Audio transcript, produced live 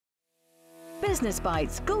Business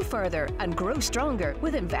Bites. Go further and grow stronger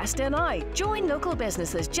with Invest NI. Join local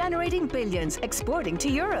businesses generating billions exporting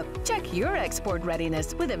to Europe. Check your export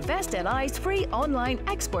readiness with Invest NI's free online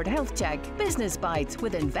export health check. Business Bites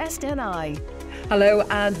with Invest NI. Hello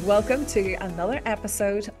and welcome to another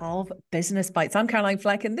episode of Business Bites. I'm Caroline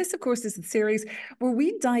Fleck, and this, of course, is the series where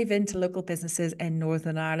we dive into local businesses in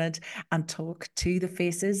Northern Ireland and talk to the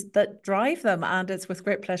faces that drive them. And it's with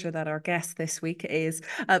great pleasure that our guest this week is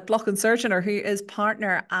Blaithin Surgeoner, who is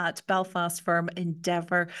partner at Belfast firm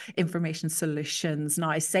Endeavour Information Solutions. Now,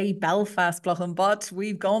 I say Belfast, Blaithin, but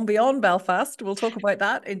we've gone beyond Belfast. We'll talk about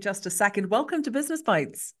that in just a second. Welcome to Business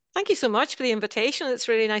Bites. Thank you so much for the invitation. It's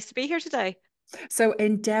really nice to be here today. So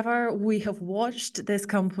Endeavour, we have watched this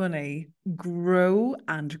company grow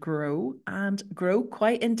and grow and grow,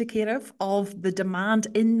 quite indicative of the demand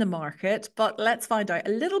in the market. But let's find out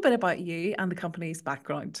a little bit about you and the company's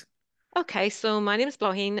background. Okay, so my name is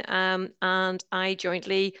Blaithin, and I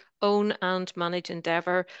jointly own and manage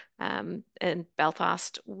Endeavour in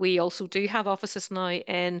Belfast. We also do have offices now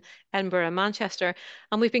in Edinburgh and Manchester,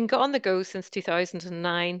 and we've been on the go since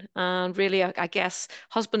 2009. And really, I guess,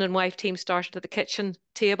 husband and wife team started at the kitchen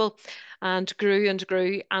table and grew and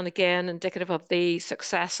grew, and again, indicative of the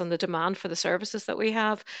success and the demand for the services that we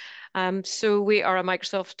have. So we are a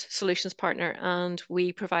Microsoft solutions partner, and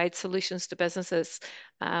we provide solutions to businesses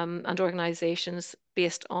and organizations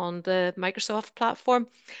based on the Microsoft platform.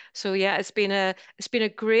 So yeah, it's been a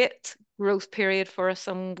great growth period for us,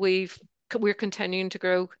 and we're continuing to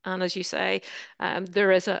grow. And as you say,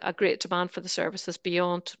 there is a great demand for the services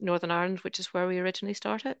beyond Northern Ireland, which is where we originally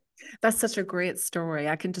started. That's such a great story.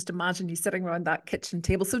 I can just imagine you sitting around that kitchen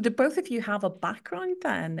table. So did both of you have a background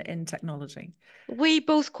then in technology? We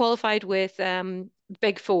both qualified with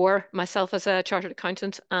Big Four, myself as a chartered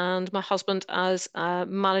accountant and my husband as a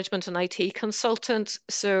management and IT consultant.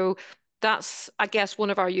 So that's, I guess, one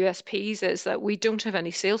of our USPs is that we don't have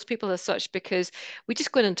any salespeople as such, because we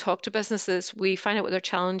just go in and talk to businesses. We find out what their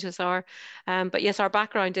challenges are. But yes, our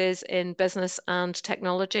background is in business and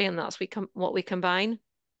technology, and that's what we combine.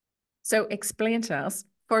 So explain to us,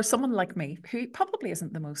 for someone like me, who probably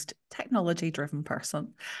isn't the most technology-driven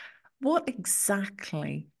person, what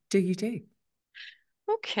exactly do you do?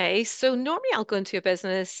 Okay, so normally I'll go into a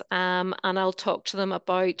business and I'll talk to them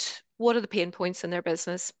about what are the pain points in their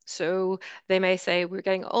business. So they may say, we're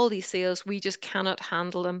getting all these sales, we just cannot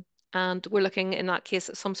handle them. And we're looking in that case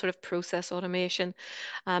at some sort of process automation.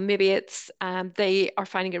 Maybe it's they are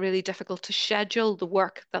finding it really difficult to schedule the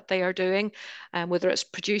work that they are doing, whether it's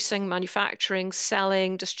producing, manufacturing,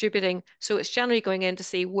 selling, distributing. So it's generally going in to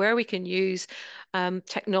see where we can use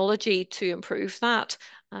technology to improve that.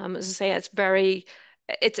 As I say,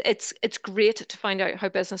 it's great to find out how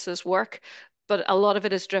businesses work, but a lot of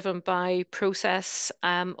it is driven by process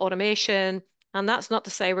automation. And that's not to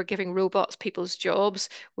say we're giving robots people's jobs.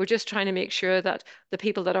 We're just trying to make sure that the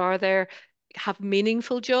people that are there have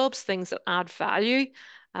meaningful jobs, things that add value.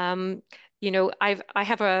 Um, I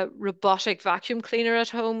have a robotic vacuum cleaner at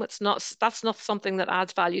home. That's not something that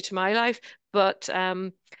adds value to my life, but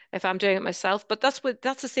if I'm doing it myself. But that's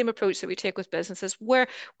the same approach that we take with businesses. Where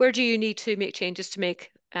do you need to make changes to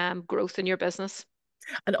make growth in your business?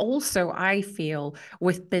 And also, I feel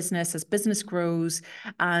with business, as business grows,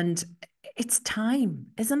 and it's time,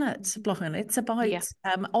 isn't it, Blaithin? It's Yeah.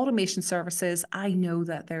 about automation services. I know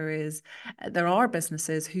that there are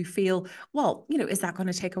businesses who feel, well, is that going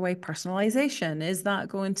to take away personalization? Is that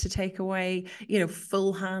going to take away,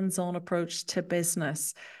 full hands-on approach to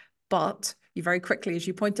business? But you very quickly, as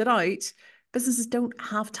you pointed out, businesses don't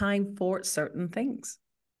have time for certain things.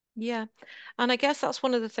 Yeah. And I guess that's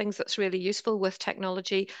one of the things that's really useful with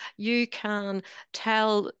technology. You can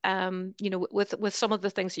tell, with some of the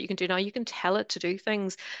things that you can do now, you can tell it to do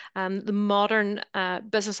things. The modern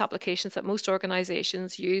business applications that most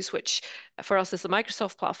organizations use, which for us is the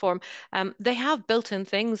Microsoft platform, they have built-in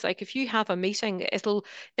things. Like if you have a meeting, it'll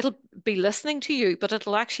be listening to you, but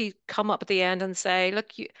it'll actually come up at the end and say,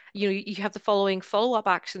 look, you have the following follow-up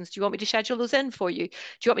actions. Do you want me to schedule those in for you? Do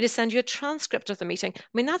you want me to send you a transcript of the meeting? I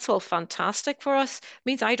mean, that's all fantastic for us. It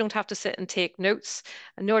means I don't have to sit and take notes,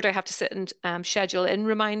 nor do I have to sit and schedule in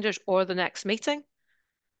reminders or the next meeting.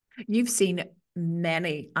 You've seen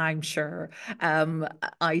many, I'm sure,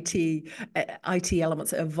 IT IT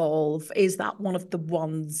elements evolve. Is that one of the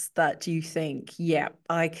ones that you think, yeah,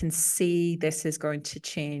 I can see this is going to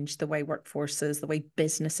change the way workforces, the way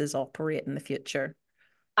businesses operate in the future?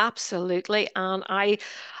 Absolutely. And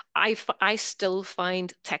I still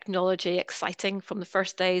find technology exciting from the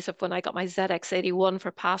first days of when I got my ZX81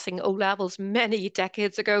 for passing O levels many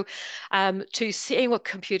decades ago, to seeing what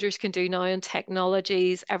computers can do now and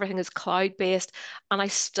technologies. Everything is cloud-based, and I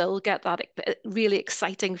still get that really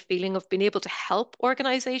exciting feeling of being able to help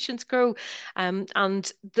organizations grow,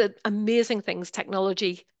 and the amazing things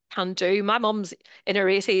technology can do. My mum's in her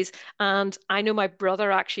 80s, and I know my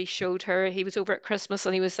brother actually showed her. He was over at Christmas,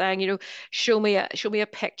 and he was saying, show me a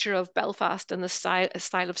picture of Belfast in the style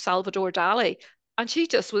of Salvador Dali. And she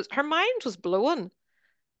just was, her mind was blown,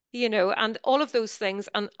 and all of those things.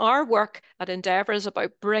 And our work at Endeavour is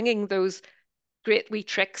about bringing those great wee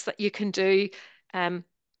tricks that you can do um,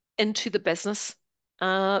 into the business.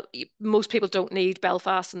 Most people don't need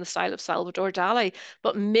Belfast in the style of Salvador Dali,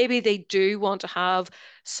 but maybe they do want to have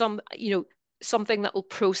something that will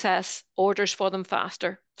process orders for them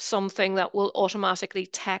faster, something that will automatically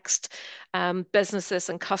text businesses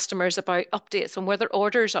and customers about updates on where their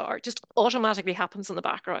orders are. Just automatically happens in the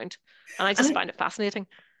background. And I And just find it fascinating.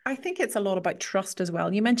 I think it's a lot about trust as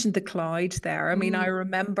well. You mentioned the cloud there. I mean, I Mm,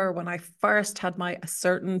 remember when I first had my a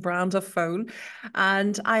certain brand of phone,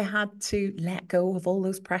 and I had to let go of all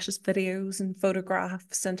those precious videos and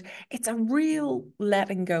photographs. And it's a real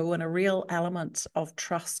letting go and a real element of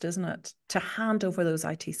trust, isn't it? To hand over those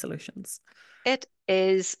IT solutions. it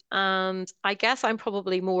is, and I guess I'm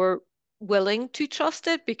probably more willing to trust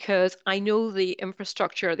it because I know the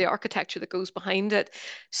infrastructure, the architecture that goes behind it.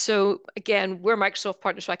 So again, we're Microsoft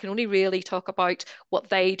partners, so I can only really talk about what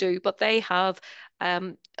they do, but they have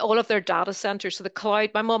all of their data centers. So the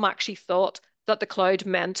cloud, my mom actually thought that the cloud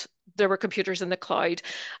meant there were computers in the cloud.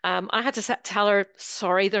 I had to tell her,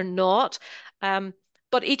 sorry, they're not. Um,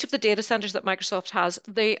 but each of the data centers that Microsoft has,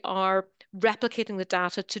 they are replicating the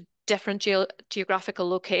data to different geographical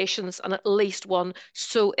locations and at least one.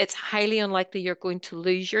 So it's highly unlikely you're going to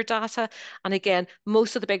lose your data. And again,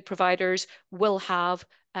 most of the big providers will have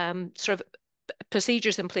sort of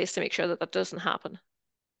procedures in place to make sure that that doesn't happen.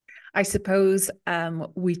 I suppose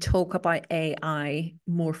we talk about AI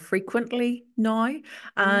more frequently now,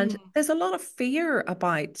 and Mm, there's a lot of fear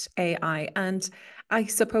about AI. And I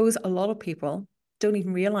suppose a lot of people don't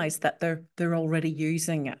even realize that they're already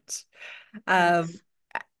using it. Um, yes.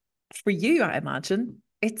 for you, I imagine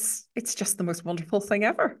it's just the most wonderful thing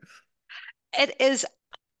ever. It is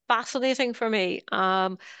fascinating for me.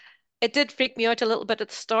 It did freak me out a little bit at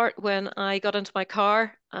the start when I got into my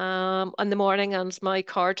car in the morning and my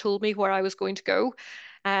car told me where I was going to go.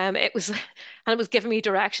 It was and it was giving me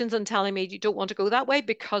directions and telling me you don't want to go that way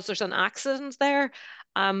because there's an accident there.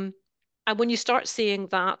 Um, and when you start seeing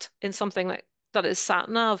that in something like that is sat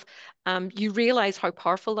nav, you realize how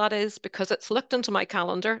powerful that is because it's looked into my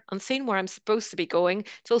calendar and seen where I'm supposed to be going.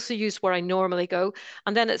 It's also used where I normally go.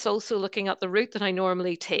 And then it's also looking at the route that I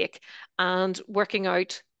normally take and working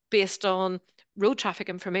out based on road traffic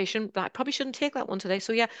information that I probably shouldn't take that one today.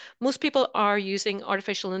 So yeah, most people are using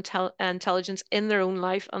artificial intelligence in their own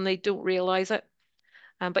life and they don't realize it.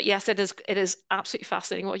 But yes, it is absolutely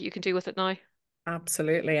fascinating what you can do with it now.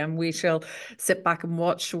 Absolutely, and we shall sit back and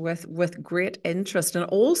watch with great interest, and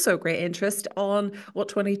also great interest on what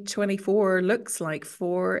 2024 looks like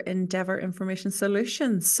for Endeavour Information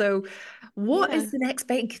Solutions. So, what Yeah. is the next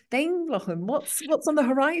big thing, Lachlan? What's on the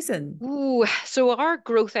horizon? Ooh, so our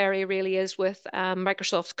growth area really is with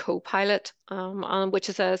Microsoft's Copilot, which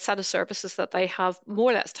is a set of services that they have more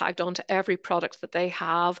or less tagged onto every product that they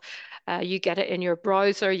have. You get it in your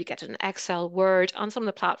browser, you get it in Excel, Word, and some of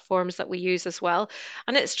the platforms that we use as well.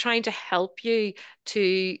 And it's trying to help you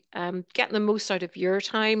to get the most out of your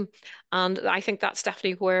time. And I think that's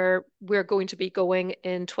definitely where we're going to be going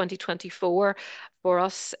in 2024. For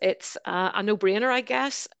us, it's a no-brainer, I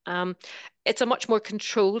guess. It's a much more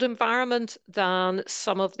controlled environment than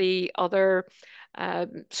some of the other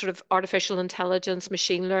sort of artificial intelligence,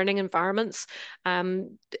 machine learning environments.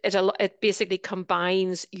 It basically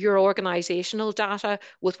combines your organizational data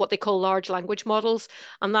with what they call large language models,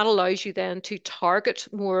 and that allows you then to target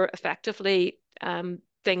more effectively.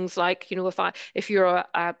 Things like, if you're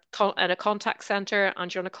in a contact center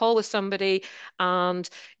and you're on a call with somebody and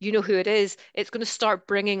you know who it is, it's going to start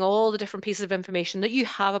bringing all the different pieces of information that you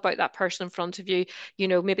have about that person in front of you.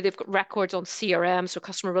 Maybe they've got records on CRM, so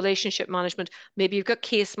customer relationship management. Maybe you've got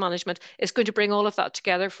case management. It's going to bring all of that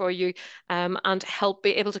together for you and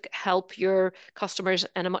be able to help your customers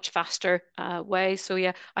in a much faster way. So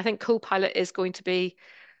yeah, I think Copilot is going to be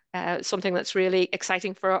something that's really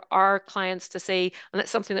exciting for our clients to see, and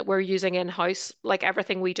it's something that we're using in-house. Like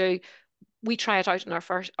everything we do, we try it out in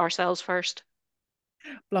ourselves first.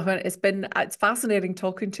 Blaithin, it's fascinating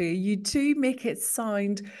talking to you. You do make it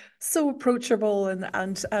sound so approachable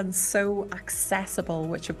and so accessible,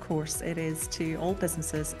 which of course it is to all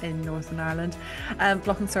businesses in Northern Ireland.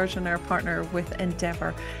 Blaithin Surgeon, our partner with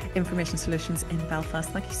Endeavour Information Solutions in Belfast.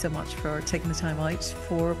 Thank you so much for taking the time out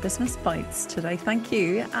for Business Bites today. Thank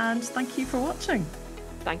you, and thank you for watching.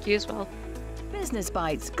 Thank you as well. Business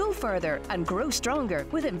Bites. Go further and grow stronger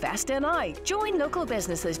with Invest NI. Join local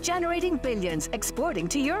businesses generating billions, exporting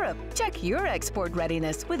to Europe. Check your export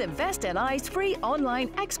readiness with Invest NI's free online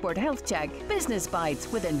export health check. Business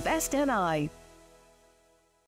Bites with Invest NI.